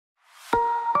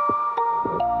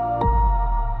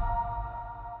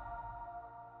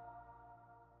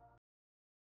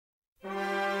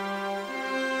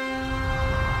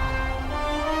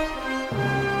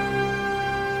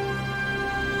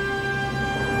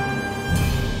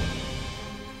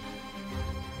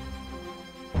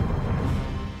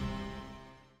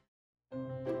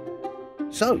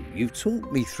So, you've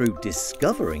talked me through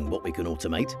discovering what we can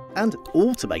automate and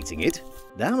automating it.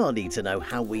 Now I need to know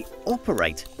how we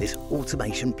operate this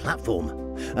automation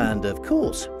platform. And of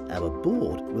course, our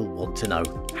board will want to know,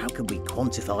 how can we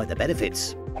quantify the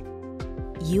benefits?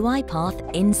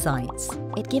 UiPath Insights.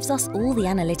 It gives us all the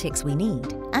analytics we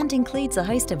need and includes a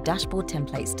host of dashboard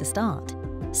templates to start.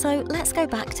 So let's go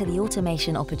back to the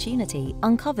automation opportunity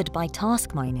uncovered by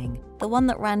task mining, the one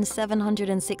that ran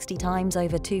 760 times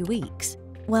over 2 weeks.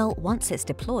 Well, once it's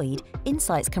deployed,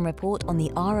 Insights can report on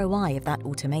the ROI of that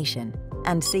automation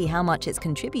and see how much it's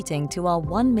contributing to our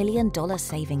 $1 million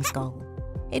savings goal.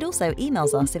 It also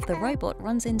emails us if the robot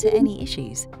runs into any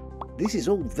issues. This is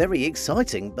all very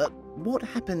exciting, but what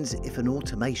happens if an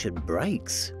automation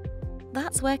breaks?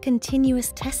 That's where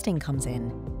continuous testing comes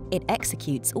in. It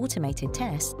executes automated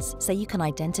tests so you can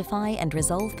identify and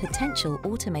resolve potential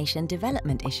automation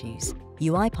development issues.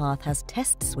 UiPath has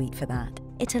Test Suite for that.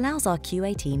 It allows our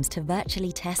QA teams to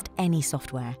virtually test any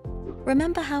software.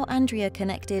 Remember how Andrea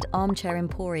connected Armchair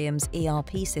Emporium's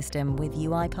ERP system with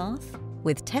UiPath?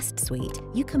 With Test Suite,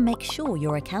 you can make sure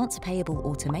your accounts payable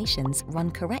automations run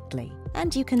correctly,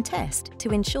 and you can test to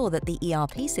ensure that the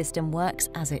ERP system works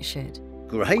as it should.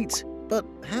 Great, but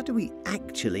how do we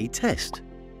actually test?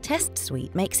 Test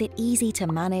Suite makes it easy to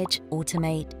manage,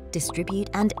 automate, distribute,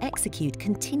 and execute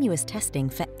continuous testing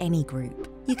for any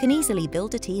group. You can easily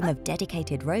build a team of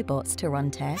dedicated robots to run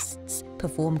tests,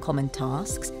 perform common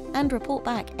tasks, and report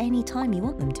back any time you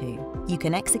want them to. You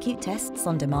can execute tests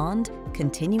on demand,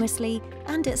 continuously,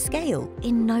 and at scale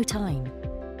in no time.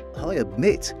 I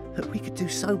admit that we could do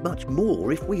so much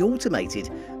more if we automated,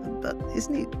 but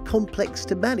isn't it complex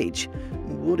to manage?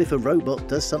 What if a robot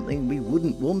does something we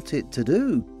wouldn't want it to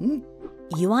do?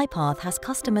 UiPath has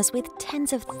customers with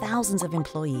tens of thousands of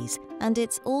employees, and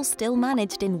it's all still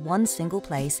managed in one single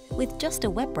place with just a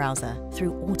web browser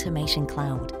through Automation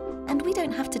Cloud. And we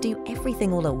don't have to do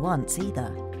everything all at once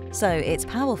either. So it's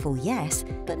powerful, yes,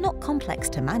 but not complex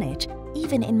to manage,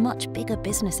 even in much bigger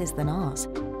businesses than ours.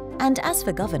 And as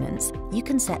for governance, you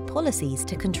can set policies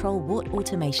to control what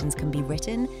automations can be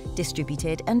written,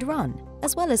 distributed, and run,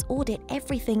 as well as audit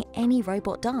everything any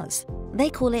robot does.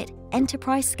 They call it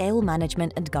Enterprise Scale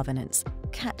Management and Governance.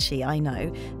 Catchy, I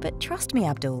know, but trust me,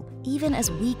 Abdul, even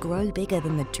as we grow bigger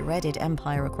than the dreaded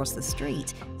empire across the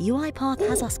street, UiPath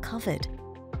has us covered.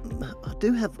 I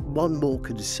do have one more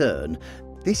concern.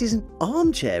 This is an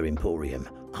armchair emporium.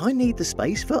 I need the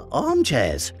space for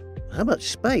armchairs. How much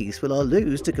space will I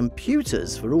lose to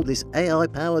computers for all this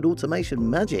AI-powered automation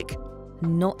magic?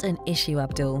 Not an issue,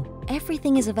 Abdul.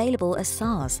 Everything is available as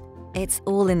SaaS. It's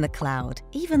all in the cloud,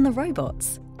 even the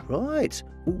robots. Right.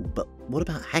 Ooh, but what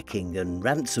about hacking and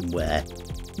ransomware?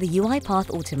 The UiPath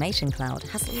Automation Cloud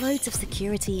has loads of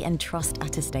security and trust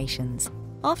attestations.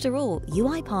 After all,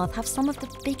 UiPath have some of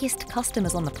the biggest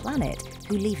customers on the planet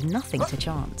who leave nothing to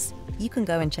chance. You can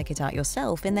go and check it out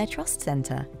yourself in their Trust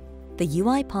Center. The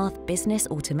UiPath Business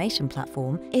Automation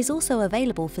Platform is also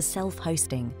available for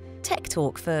self-hosting, tech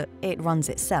talk for it runs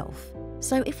itself.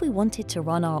 So if we wanted to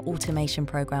run our automation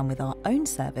program with our own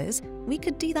servers, we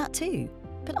could do that too.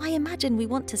 But I imagine we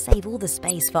want to save all the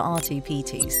space for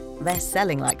R2P2s. They're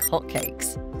selling like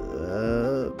hotcakes.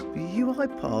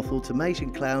 UiPath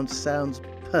Automation Cloud sounds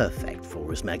perfect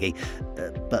for us, Maggie.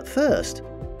 But first,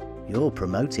 you're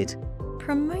promoted.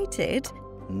 Promoted?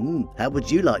 How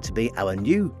would you like to be our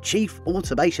new Chief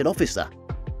Automation Officer?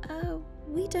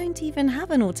 We don't even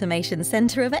have an automation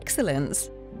centre of excellence.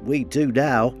 We do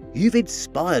now. You've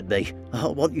inspired me. I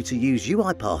want you to use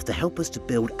UiPath to help us to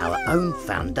build our own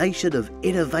foundation of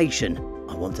innovation.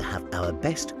 I want to have our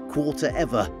best quarter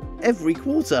ever, every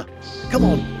quarter. Come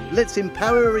on, let's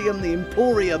Empowerium the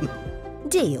Emporium.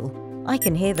 Deal. I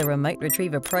can hear the Remote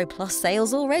Retriever Pro Plus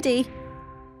sales already.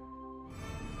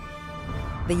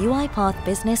 The UiPath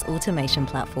Business Automation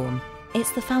Platform.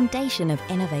 It's the foundation of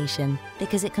innovation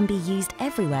because it can be used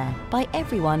everywhere, by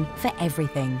everyone, for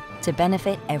everything, to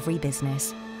benefit every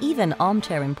business, even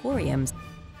armchair emporiums.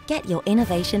 Get your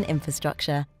innovation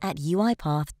infrastructure at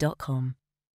uipath.com.